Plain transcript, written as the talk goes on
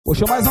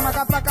Puxa mais uma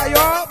catraca aí,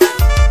 ó.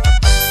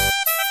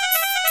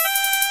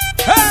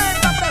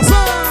 Eita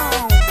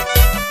pressão!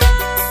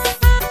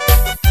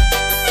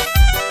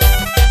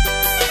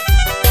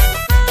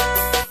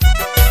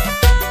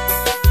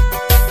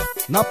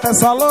 Na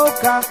peça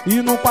louca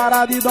e não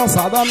para de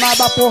dançar,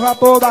 danada a porra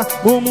toda,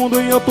 o mundo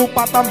em outro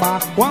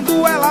patamar.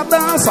 Quando ela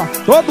dança,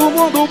 todo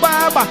mundo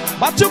baba,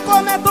 bate o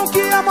comentão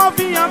que a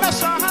novinha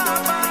mexe a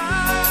raba.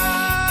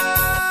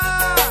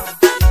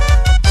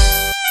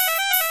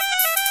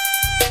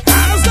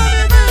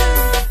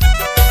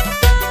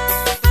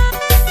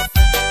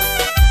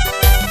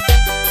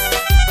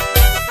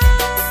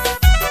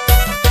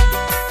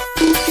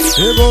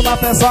 Chegou na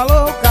peça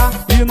louca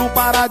e não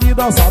para de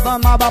dançar,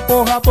 danada a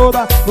porra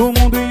toda, do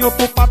mundo em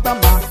outro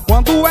patamar.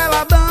 Quando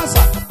ela dança,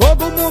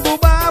 todo mundo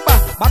baba,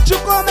 bate o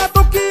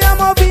comento que a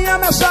novinha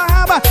mexe a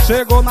raba.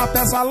 Chegou na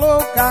peça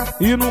louca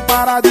e não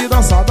para de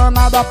dançar,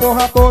 danada a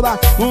porra toda,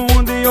 do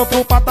mundo em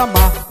outro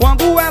patamar.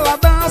 Quando ela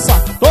dança,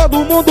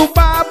 todo mundo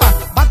baba,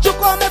 bate o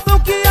comento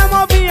que a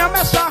novinha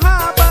mexe a raba.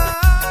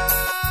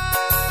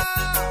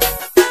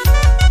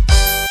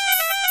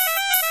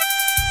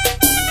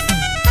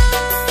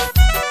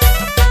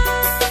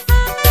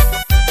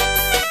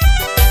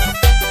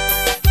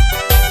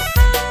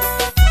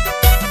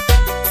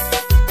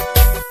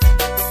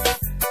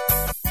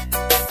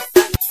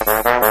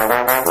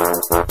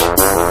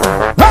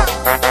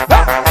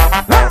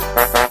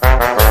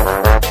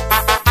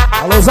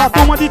 A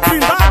turma de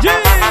Trindade,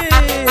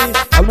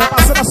 o meu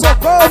parceiro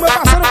Socorro, meu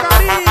parceiro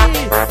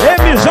Carim,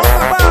 MJ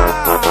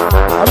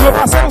Bar, o meu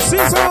parceiro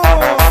Cícero,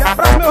 que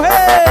abraço meu rei.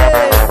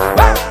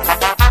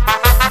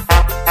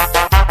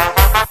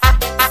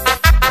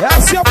 É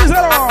assim o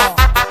piseiro.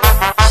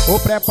 Vou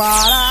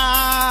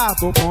preparar,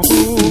 tô pronto,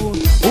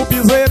 o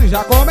piseiro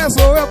já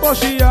começou, eu tô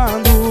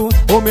chiando,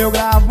 o meu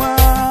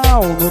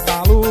gravão no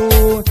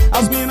talo,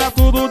 as minas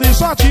tudo de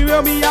shortinho,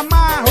 eu me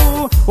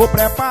amarro. Vou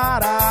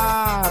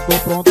preparar, tô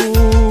pronto,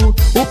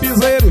 o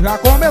piseiro já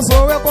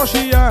começou, eu tô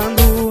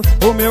chiando,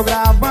 o meu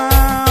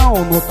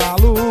gravão no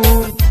talo,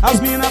 as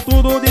minas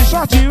tudo de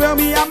shortinho, eu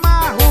me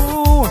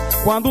amarro.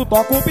 Quando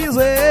toco o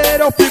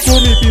piseiro, eu fico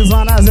me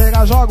pisando, as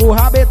nega joga o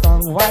rabetão,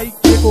 vai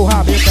quica o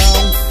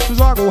rabetão,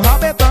 joga o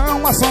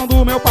rabetão, a som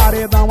do meu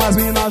paredão, as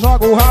minas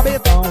joga o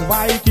rabetão,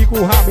 vai quica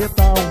o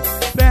rabetão,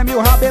 treme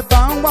o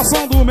rabetão, a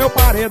som do meu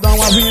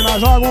paredão, as minas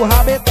joga o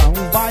rabetão,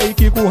 vai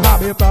quica o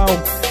rabetão,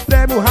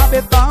 treme o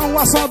rabetão,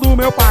 a som do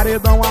meu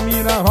paredão, a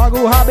mina joga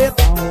o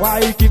rabetão,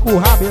 vai quica o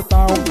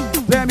rabetão,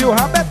 treme o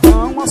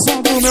rabetão, a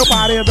som do meu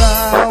paredão.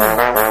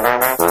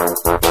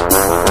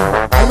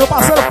 Aí meu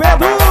parceiro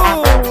Pedro,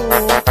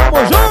 tamo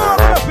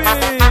junto, meu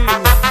filho.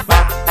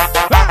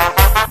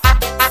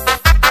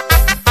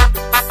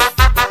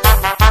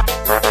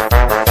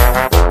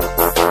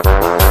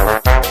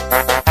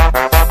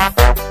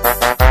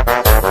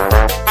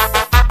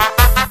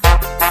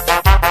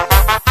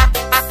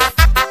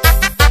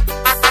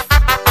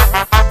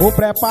 Vou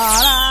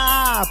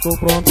preparar, tô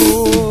pronto,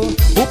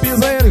 o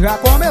piseiro já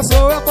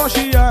começou, eu tô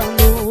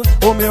chiando,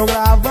 o meu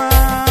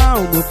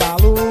gravão no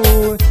talo,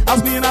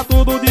 as minas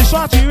tudo de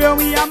shortinho, eu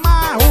me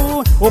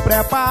amarro. Vou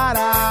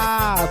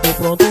preparar, tô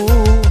pronto,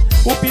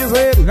 o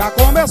piseiro já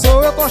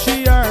começou, eu tô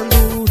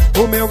chiando,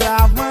 o meu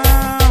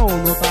gravão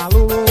no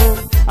talo,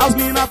 as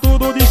minas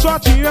tudo de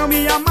shortinho, eu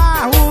me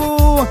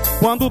amarro.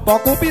 Quando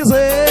toco o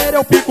piseiro,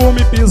 eu fico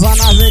me pisando,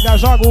 nas nega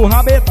joga o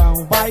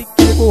rabetão, vai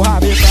quica o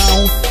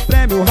rabetão,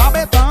 treme o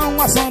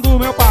rabetão, a som do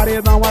meu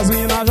paredão, as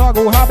minas joga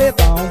o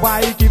rabetão,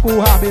 vai quica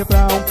o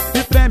rabetão,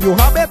 e treme o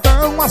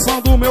rabetão, a som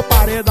do meu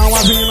paredão,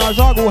 as minas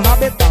joga o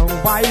rabetão,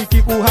 vai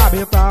quica o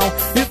rabetão,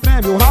 e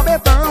treme o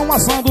rabetão, a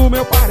som do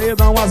meu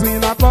paredão, as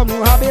minas treme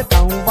o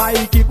rabetão, vai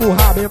quica o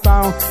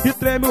rabetão, e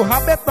treme o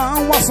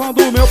rabetão, a som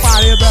do meu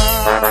paredão.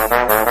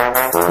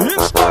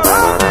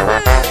 Estourou,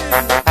 bebê!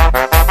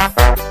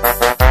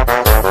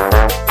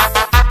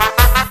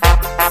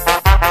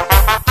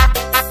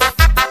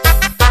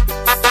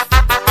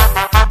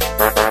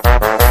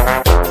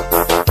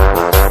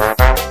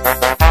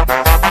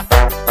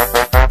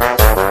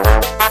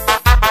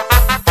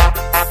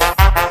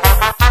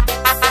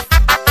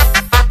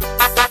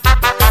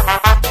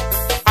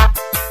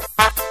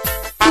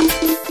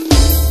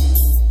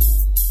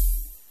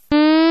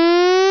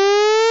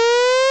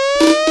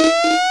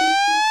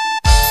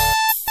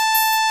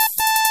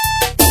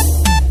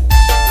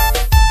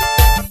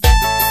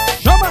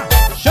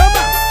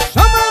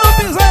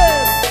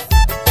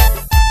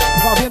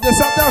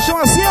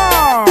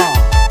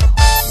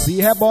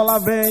 Rebola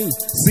vem,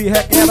 se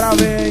requebra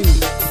vem,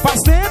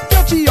 faz tempo que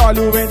eu te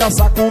olho, vem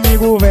dançar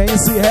comigo, vem.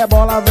 Se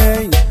rebola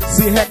vem,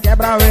 se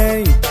requebra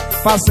vem,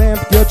 faz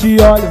tempo que eu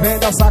te olho, vem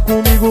dançar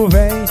comigo,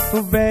 vem.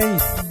 Vem,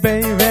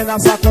 vem, vem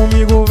dançar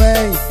comigo,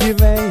 vem. E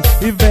vem,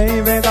 e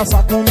vem, vem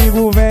dançar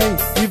comigo, vem.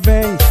 E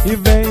vem, e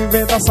vem,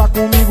 vem dançar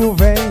comigo,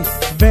 vem.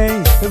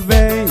 Vem,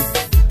 vem,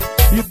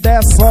 e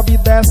desce, sobe,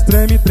 desce,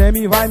 treme,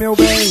 treme, vai meu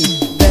bem.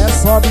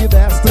 Desce, sobe,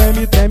 desce,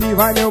 treme, treme,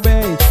 vai meu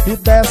bem. E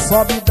desce,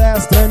 sobe,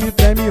 desce, treme,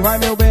 treme, vai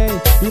meu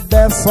bem. E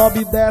desce,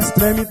 sobe, desce,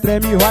 treme,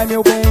 treme, vai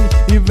meu bem.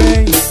 E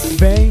vem,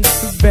 vem,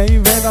 vem,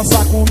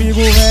 dançar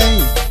comigo,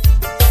 vem.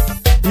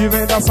 E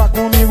vem dançar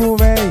comigo,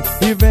 vem.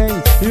 E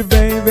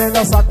vem, vem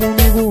dançar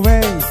comigo,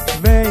 vem.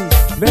 Vem.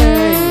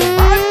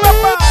 Vai,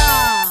 papai!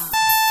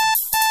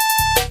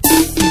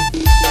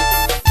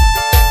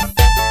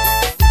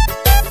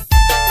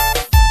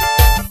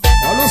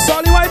 Olha o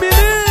solinho aí,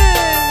 menino.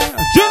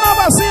 De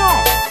novo assim,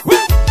 ó.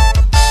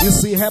 E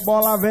se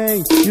rebola,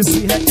 vem. E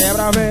se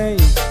requebra, vem.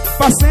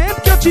 Pra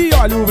sempre que eu te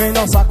olho, vem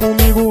dançar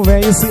comigo,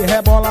 vem. E se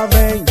rebola,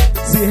 vem.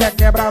 Se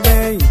requebra,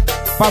 vem.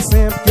 Pra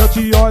sempre que eu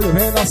te olho,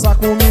 vem dançar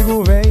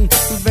comigo, vem.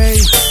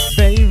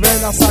 Vem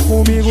dançar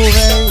comigo,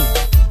 vem.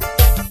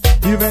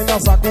 E vem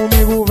dançar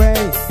comigo,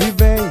 vem.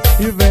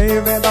 E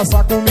vem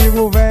dançar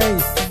comigo, vem.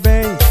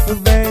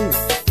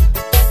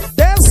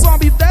 Desce,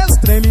 sobe, desce,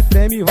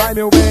 treme, vai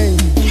meu bem.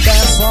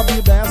 Desce,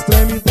 sobe, desce,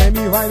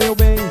 treme, vai meu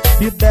bem.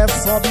 E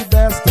desce, sobe,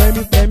 desce,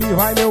 treme,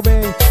 vai meu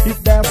bem. E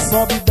desce,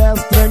 sobe,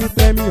 desce,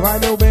 treme, vai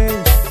meu bem.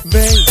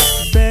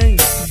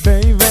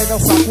 Vem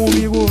dançar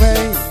comigo,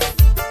 vem.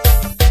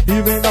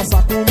 E vem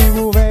dançar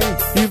comigo, vem.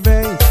 E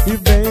vem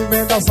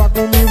dançar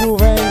comigo,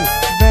 vem.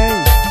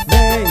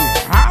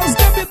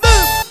 Rasga me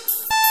dando.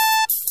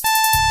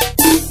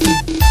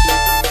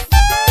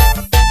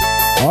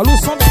 Olha o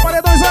som dos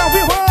paredões ao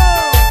vivo.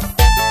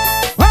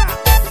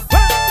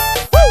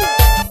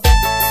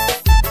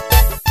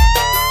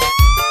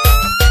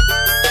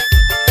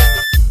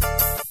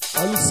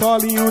 Olha o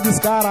solinho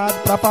descarado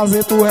pra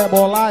fazer tu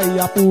rebolar. E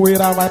a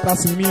poeira vai pra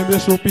cima e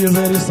deixa o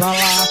piseiro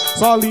estralar.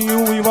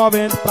 Solinho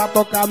envolvente pra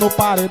tocar no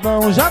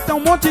paredão. Já tem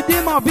um monte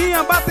de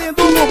novinha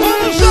batendo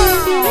no chão.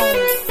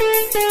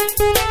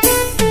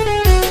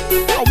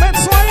 Aumenta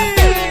o som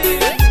aí.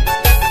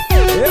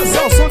 Esse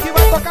é o som que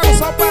vai tocar no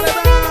seu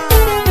paredão.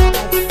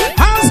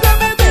 Rasga,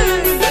 neném.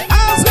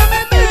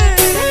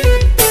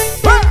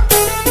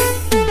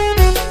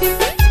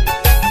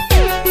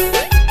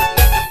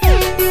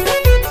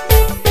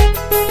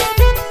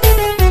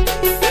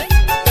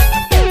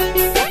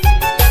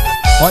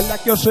 Olha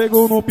que eu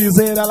chego no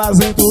piseiro, elas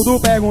vêm tudo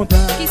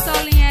perguntando: que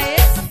solinho é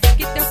esse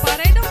que teu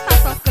paredão tá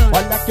tocando?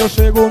 Olha que eu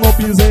chego no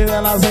piseiro,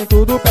 elas vêm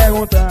tudo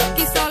perguntando: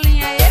 que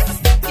solinho é esse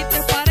que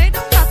teu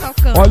paredão tá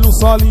tocando? Olha o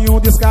solinho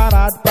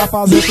descarado pra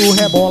fazer tu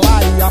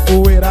rebolar. E a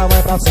poeira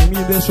vai pra cima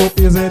e deixa o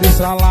piseiro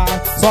estralar.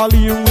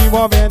 Solinho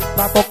envolvente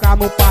pra tocar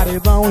no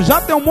paredão.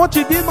 Já tem um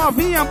monte de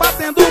novinha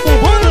batendo o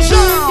bumbum no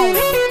chão.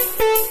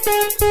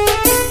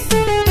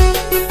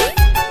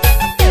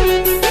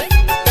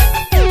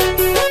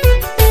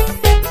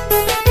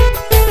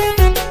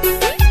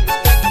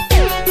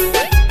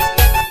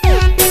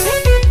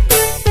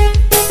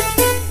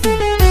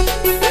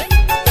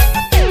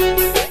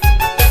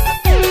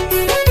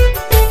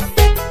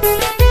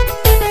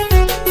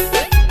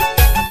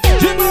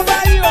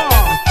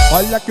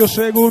 Olha que eu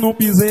chego no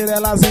piseiro,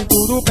 elas vêm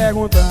tudo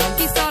perguntando: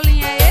 que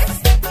solinho é esse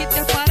que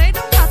teu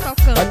paredão tá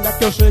tocando? Olha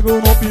que eu chego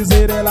no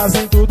piseiro, elas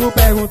vêm tudo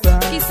perguntando: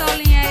 que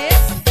solinho é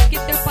esse que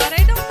teu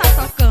paredão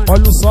tá tocando?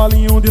 Olha o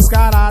solinho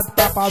descarado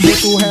pra fazer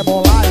tu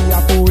rebolar. E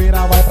a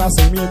poeira vai pra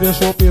cima e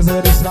deixa o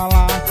piseiro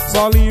estralar.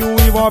 Solinho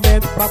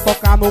envolvente pra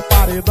tocar no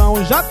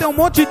paredão. Já tem um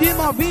monte de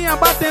novinha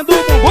batendo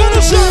o bumbum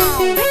no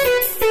chão.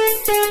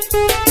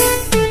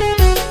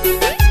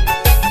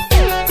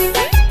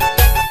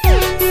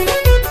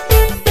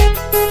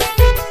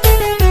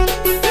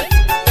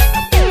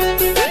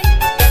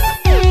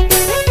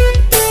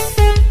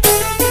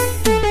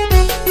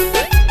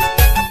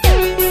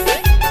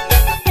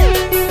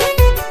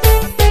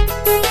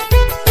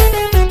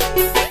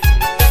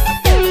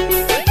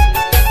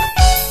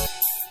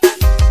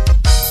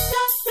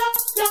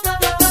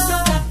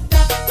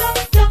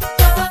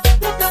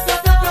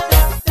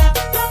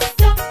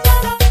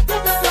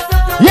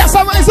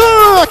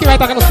 Que vai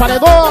tocar nos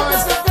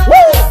paredões.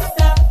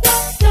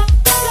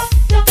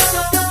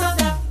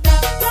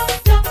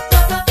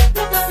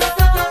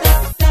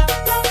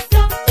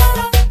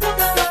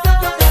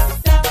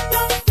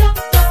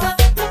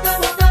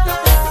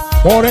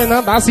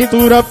 Morena da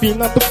cintura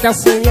fina, tu quer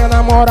ser minha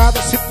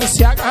namorada. Se tu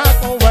se agarrar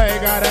com véi,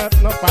 garanto,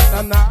 não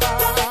falta nada.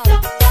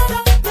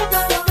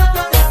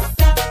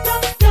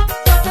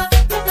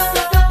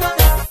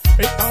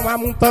 Então vai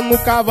montando no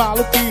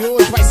cavalo que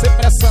hoje vai ser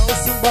pressão.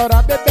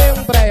 Simbora beber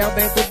um breia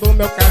dentro do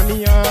meu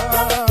caminhão.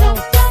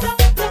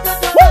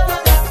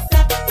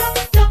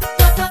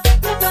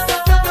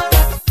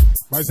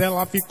 Mas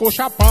ela ficou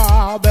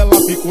chapada,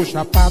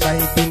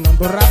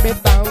 empinando o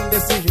rabetão.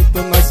 Desse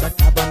jeito nós se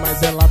acaba.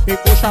 Mas ela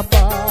ficou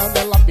chapada,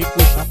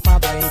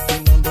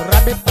 empinando o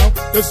rabetão.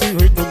 Desse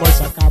jeito nós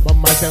se acaba.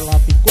 Mas ela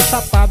ficou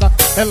chapada,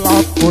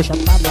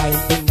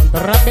 empinando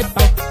o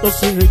rabetão.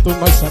 Desse jeito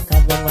nós se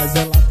acaba. Mas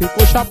ela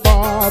ficou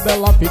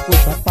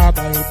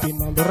chapada,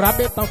 empinando o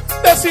rabetão.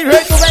 Desse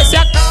jeito vai se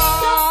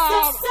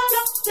acaba.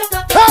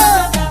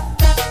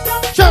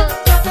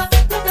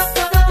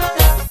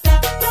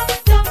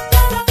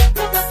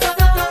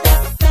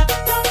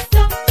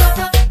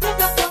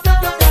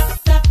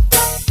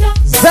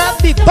 Zé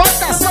de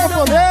toca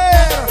sanfoneiro.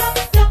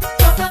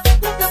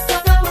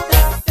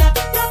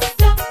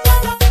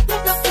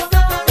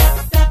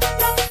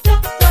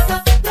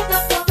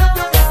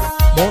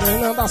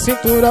 da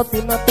cintura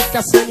fina, tu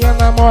quer ser minha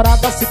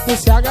namorada. Se tu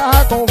se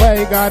agarrar com o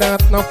véi,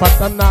 garanto, não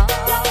falta nada.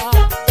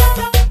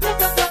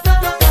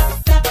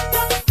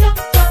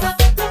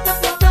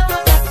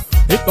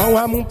 Então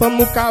amontando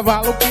no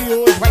cavalo que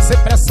hoje vai ser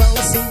pressão.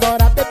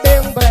 Simbora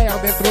beber um breu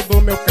dentro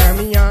do meu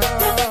caminhão.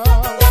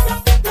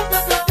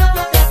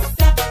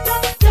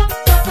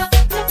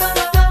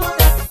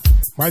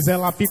 Mas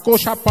ela ficou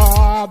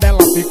chapada,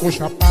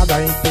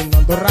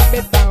 empinando o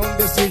rabetão.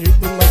 Desse jeito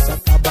não se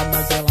acaba,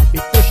 mas ela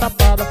ficou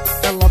chapada,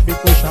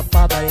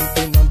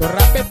 empinando o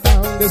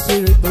rabetão. Desse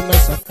jeito não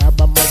se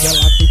acaba, mas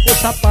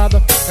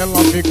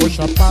ela ficou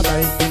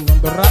chapada,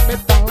 empinando o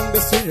rabetão.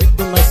 Desse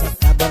jeito não se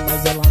acaba,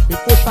 mas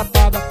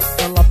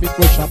ela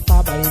ficou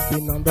chapada,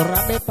 empinando o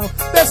rabetão.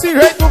 Desse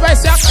jeito vai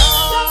se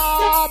acaba.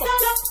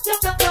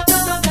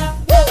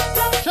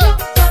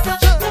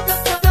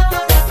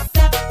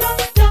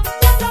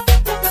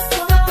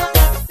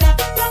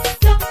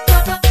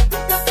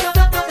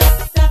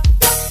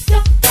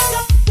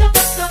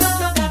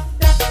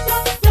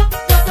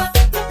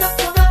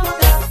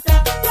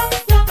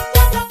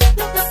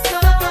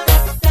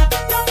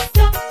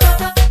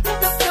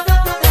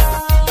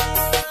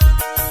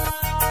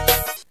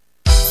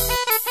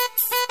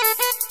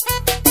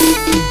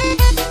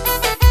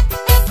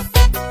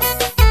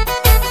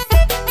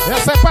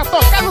 Essa é pra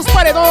tocar nos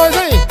paredões,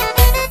 hein?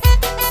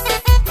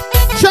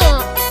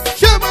 Chama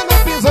no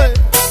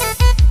piseiro.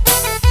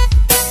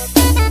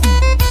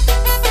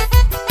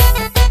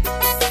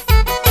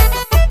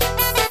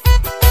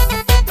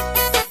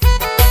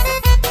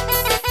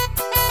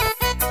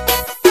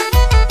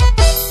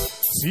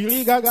 Se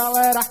liga,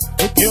 galera,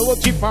 o que eu vou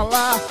te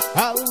falar.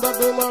 A onda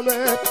do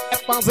momento é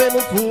fazendo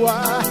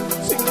voar.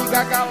 Se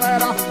liga,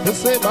 galera,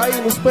 receba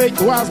aí nos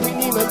peitos. As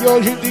meninas de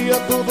hoje em dia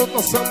tudo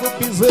dançando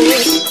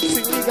piseiro. Se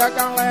liga,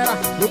 galera,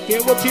 o que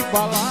eu vou te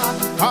falar.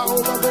 A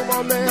onda do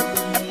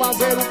momento é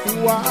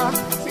fazendo voar.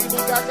 Se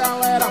liga,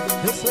 galera,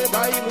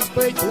 receba aí nos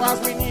peitos. As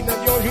meninas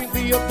de hoje em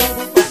dia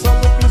tudo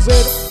dançando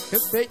piseiro.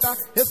 Respeita,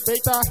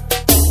 respeita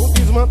o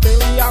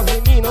desmantelo e as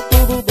meninas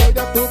tudo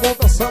doida, tudo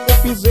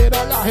dançando piseiro.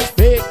 Olha,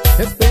 respeita,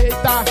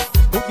 respeita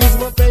o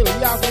desmantelo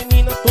e as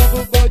meninas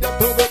tudo doida,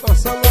 tudo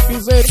dançando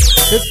piseiro.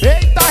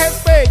 Respeita,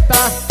 respeita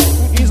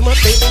o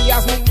desmantelo e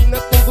as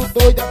meninas tudo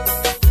doida.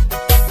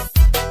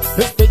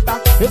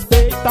 Respeita,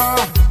 respeita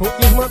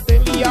o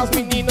desmantelo e as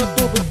meninas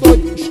tudo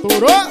doida.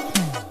 Estourou?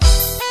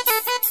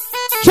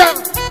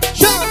 Chama,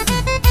 chama.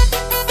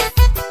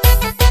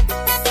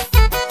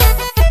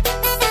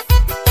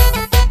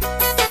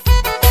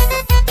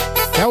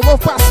 É o novo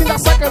passinho da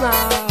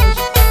sacanagem.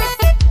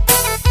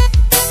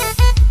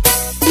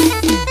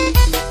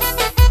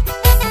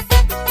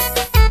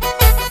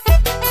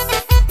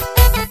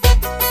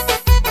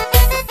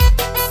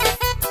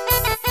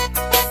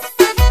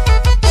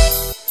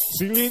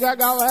 Se liga,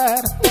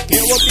 galera, o que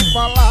eu vou te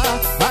falar.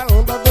 A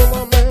onda do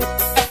momento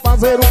é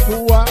fazer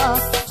o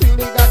voar. Se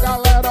liga,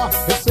 galera,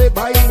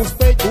 receba aí nos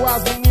peitos.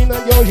 As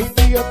meninas de hoje em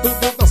dia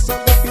tudo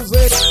dançando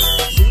piseiro.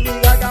 Se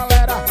liga,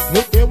 galera,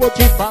 o que eu vou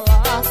te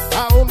falar.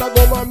 A onda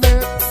do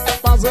momento é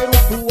fazer o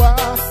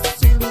voar.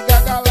 Se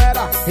liga,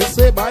 galera,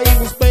 receba aí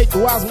nos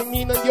peitos. As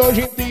meninas de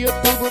hoje em dia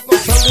tudo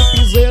dançando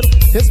piseiro.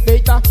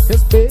 Respeita,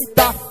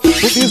 respeita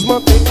o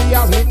desmantelo e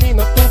as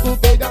meninas tudo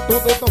doida,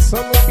 tudo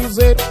dançando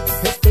piseiro.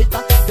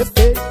 Respeita,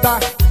 respeita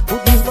o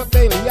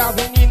desmantelo e as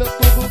meninas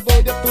tudo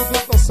doida, tudo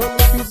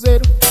dançando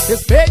piseiro.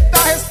 Respeita,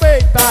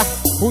 respeita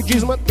o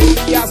desmantelo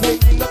e as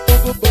meninas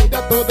tudo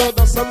doida, tudo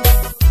dançando.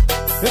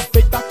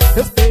 Respeita,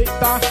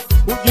 respeita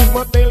o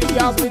desmantelo e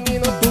as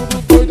meninas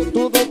tudo doida,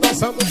 tudo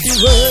dançando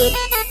piseiro.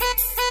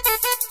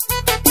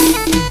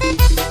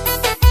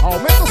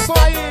 Aumenta o som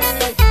aí.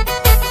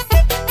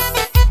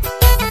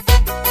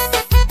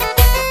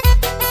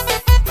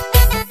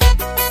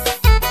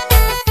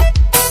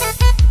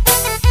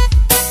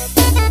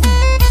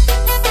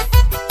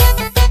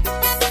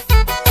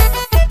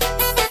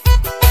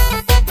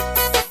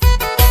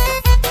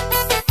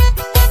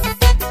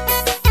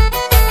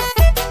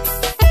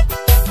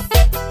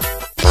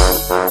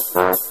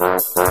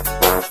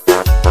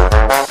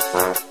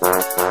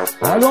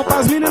 Olhou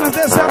pras meninas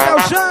descer até o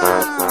chão.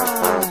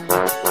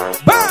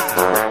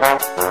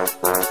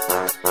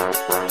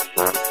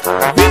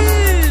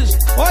 Vixe,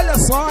 olha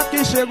só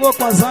quem chegou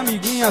com as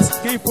amiguinhas.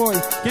 Quem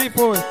foi? Quem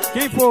foi?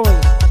 Quem foi?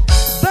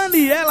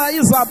 Daniela,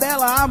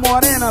 Isabela, a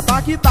morena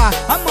tá que tá.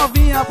 A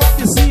novinha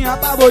patricinha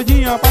tá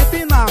doidinha pra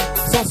empinar.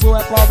 Só sua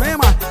é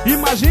problema,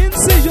 imagine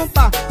se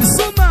juntar.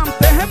 Tsunami,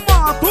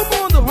 terremoto, o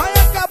mundo vai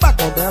acabar.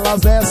 Quando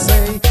elas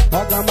descem,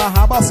 joga uma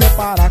raba sem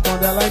parar.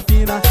 Quando ela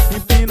empina,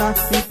 empina,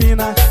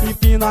 empina,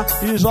 empina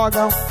e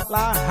jogam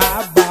lá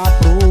raba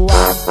pro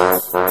ar.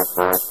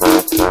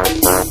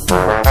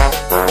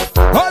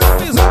 Olha o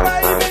piseiro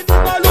aí, menino,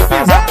 olha o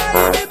piseiro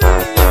aí,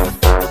 menino.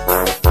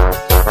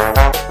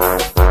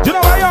 De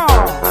novo aí, ó.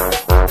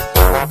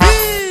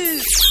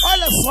 Vixe,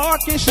 olha só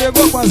quem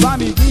chegou com as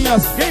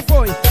amiguinhas. Quem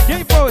foi?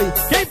 Quem foi?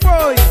 Quem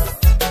foi?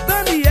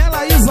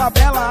 Daniela,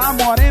 Isabela, a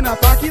morena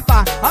tá que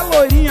tá. A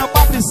loirinha,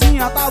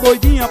 Patricinha, tá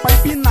doidinha pra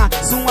empinar.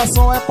 Sua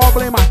só é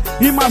problema,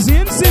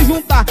 imagine se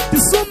juntar.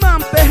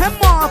 Tsunami,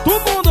 terremoto, o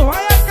mundo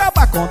vai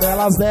acabar. Quando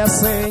elas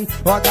descem,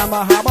 joga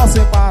na raba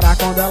sem parar.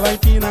 Quando ela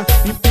empina,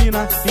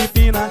 empina,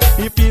 empina,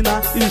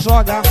 empina e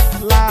joga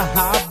lá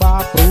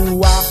raba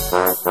pro ar.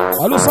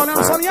 Olha o solinho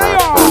aí,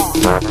 ó.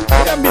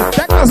 Ele é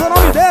Miteco, mas é o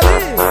nome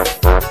dele.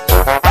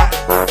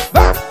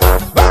 Vai, vai,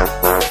 vai.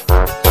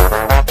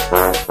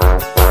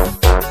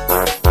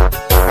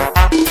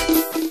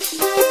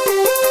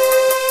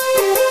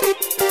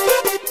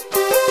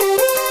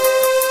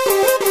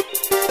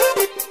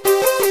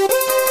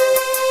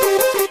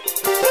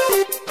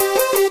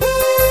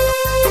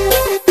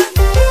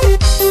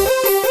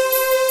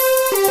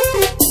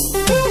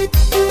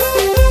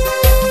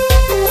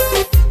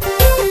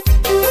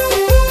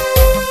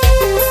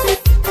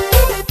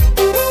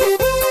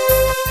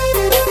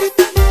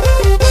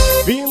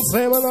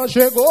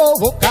 Chegou,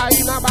 vou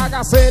cair na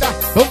bagaceira.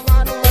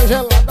 Tomar uma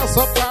gelada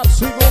só pra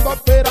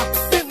segunda-feira.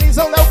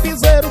 Felizão é o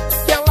piseiro,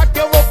 que é lá que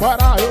eu vou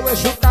parar. Eu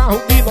encho o carro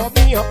de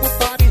novinha,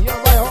 putaria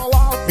vai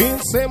rolar. Fim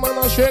de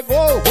semana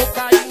chegou, vou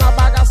cair na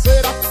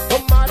bagaceira.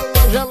 Tomar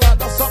uma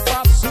gelada só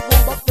pra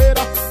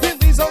segunda-feira.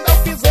 Felizão é o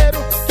piseiro,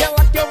 que é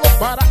lá que eu vou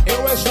parar.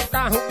 Eu encho o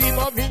carro de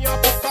novinha,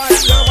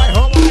 putaria vai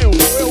rolar.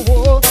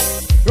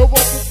 Eu vou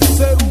pro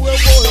piseiro,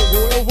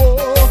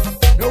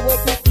 eu vou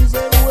pro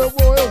piseiro, eu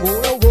vou.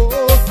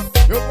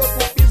 Eu vou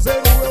pro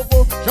piseiro, eu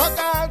vou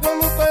jogar água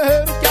no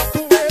terreiro que a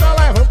poeira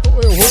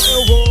levantou.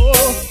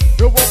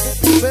 Eu vou pro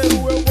piseiro,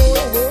 eu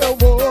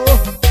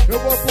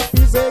vou pro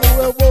piseiro,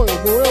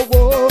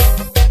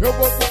 eu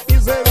vou pro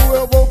piseiro,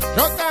 eu vou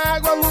jogar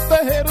água no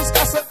terreiro, os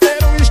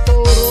caceteiros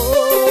estourou.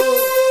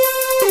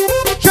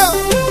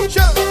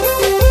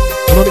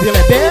 O nome dele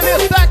é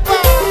Demeteco.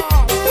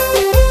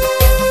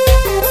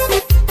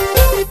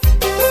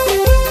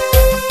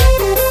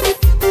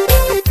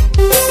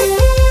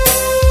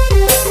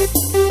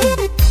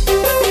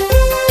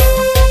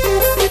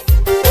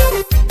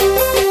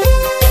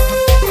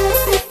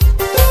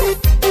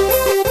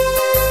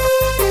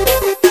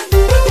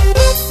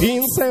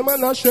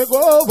 Semana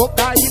chegou, vou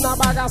cair na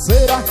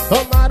bagaceira.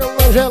 Tomar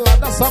uma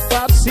gelada só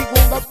pra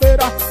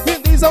segunda-feira. Me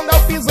diz onde é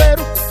o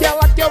piseiro, que é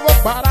lá que eu vou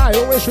parar.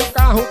 Eu encho o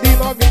carro de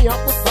novinha,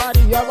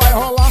 putaria vai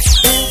rolar.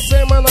 Fim de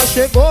semana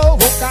chegou,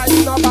 vou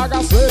cair na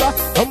bagaceira.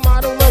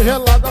 Tomar uma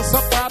gelada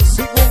só pra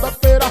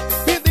segunda-feira.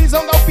 Me diz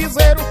onde é o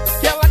piseiro,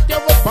 que é lá que eu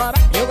vou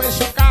parar. Eu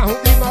encho o carro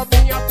de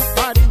novinha,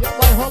 putaria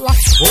vai rolar.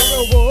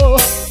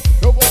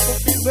 Eu vou pro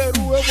piseiro,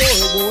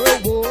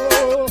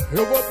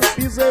 eu vou pro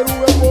piseiro,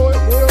 eu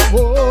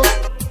vou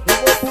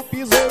pro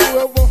piseiro,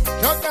 eu vou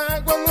jogar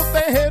água no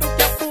terreiro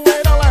que a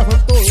poeira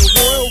levantou.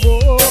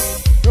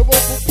 Eu vou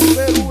pro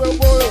piseiro, eu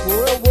vou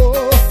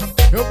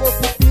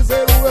pro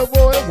piseiro, eu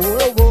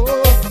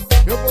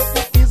vou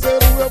pro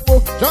piseiro, eu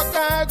vou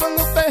jogar água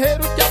no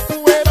terreiro que a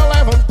poeira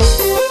levantou.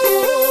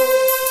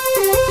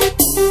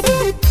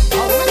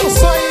 Aumenta o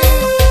som aí.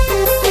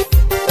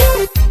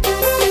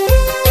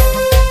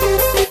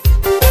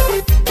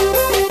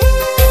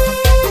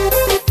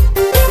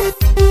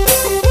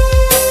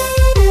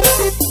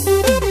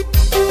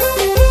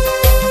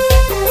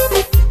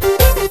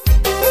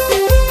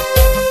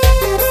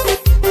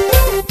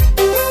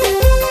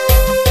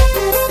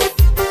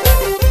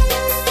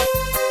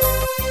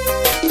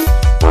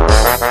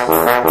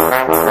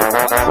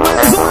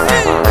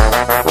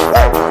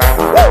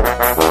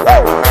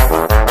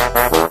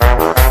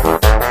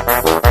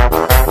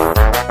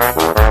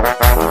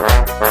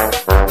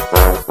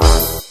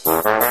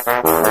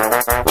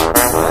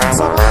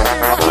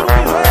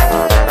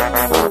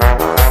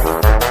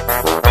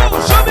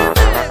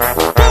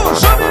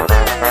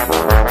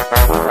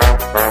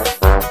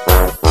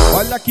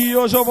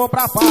 Hoje eu vou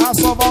pra farra,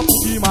 só volto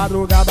de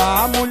madrugada.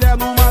 A mulher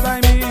não manda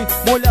em mim,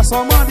 mulher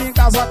só manda em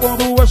casa.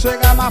 Quando eu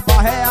chegar na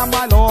farra é a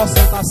maior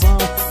sentação.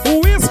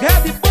 Uísque,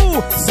 Red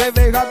Bull,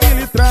 cerveja de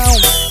litrão.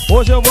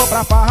 Hoje eu vou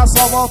pra farra,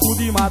 só volto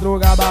de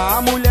madrugada.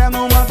 A mulher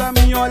não manda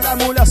em mim, olha, a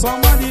mulher só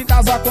manda em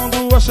casa. Quando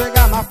eu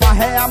chegar na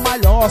farra é a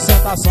maior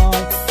sentação.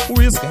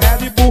 Uísque,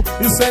 Red Bull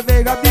e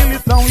cerveja de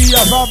litrão. E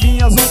as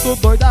novinhas muito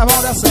doidas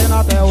vão descendo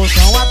até o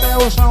chão, até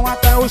o chão,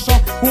 até o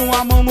chão. Com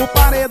a mão no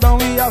paredão.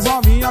 E as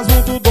novinhas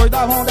muito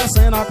doidas vão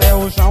descendo até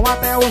o chão,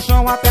 até o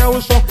chão, até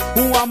o chão.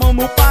 Com a mão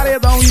no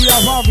paredão. E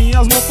as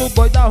novinhas muito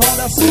doidas vão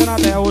descendo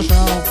até o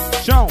chão.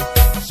 Chão,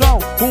 chão,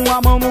 com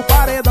a mão no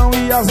paredão.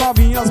 E as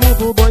novinhas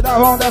muito doidas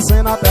vão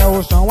descendo até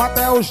o chão,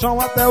 até o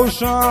chão, até o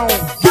chão.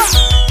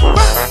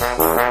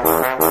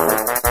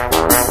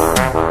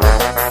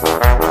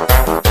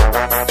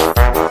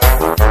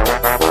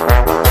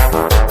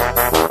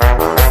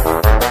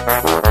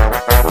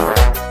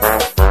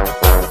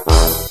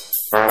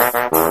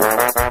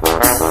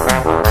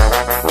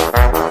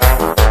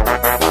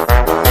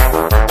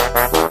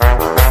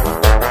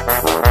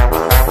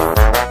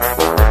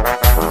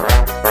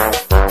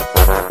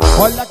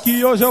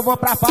 hoje eu vou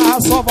pra farra,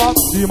 só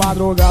volto de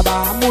madrugada.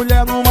 A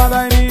mulher não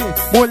manda em mim,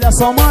 mulher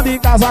só manda em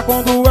casa.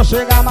 Quando eu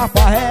chegar na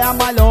farra é a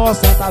maior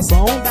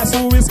ostentação. Desce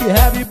o whisky,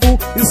 Red Bull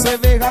e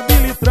cerveja de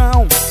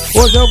litrão.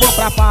 Hoje eu vou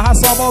pra farra,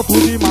 só volto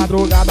de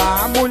madrugada.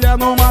 A mulher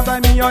não manda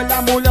em mim, olha,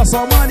 a mulher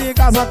só manda em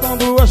casa.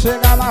 Quando eu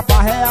chegar na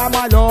farra é a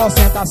maior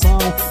ostentação.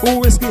 O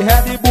whisky,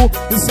 Red Bull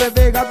e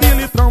cerveja de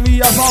litrão.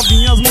 E as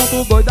novinhas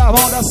muito doidas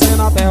vão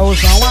descendo até o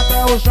chão,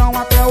 até o chão,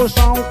 até o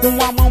chão,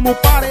 com a mão no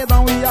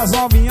paredão. E as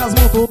novinhas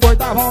muito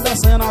doidas vão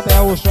descendo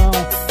até o chão,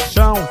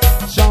 chão,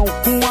 chão,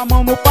 com a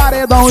mão no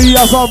paredão. E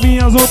as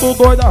novinhas muito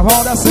doidas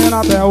vão descendo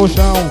até o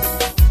chão,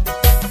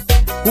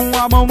 com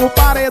a mão no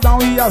paredão.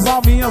 E as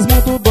novinhas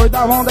muito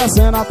doidas vão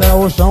descendo até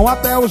o chão,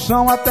 até o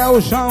chão, até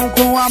o chão,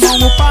 com a mão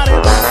no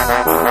paredão.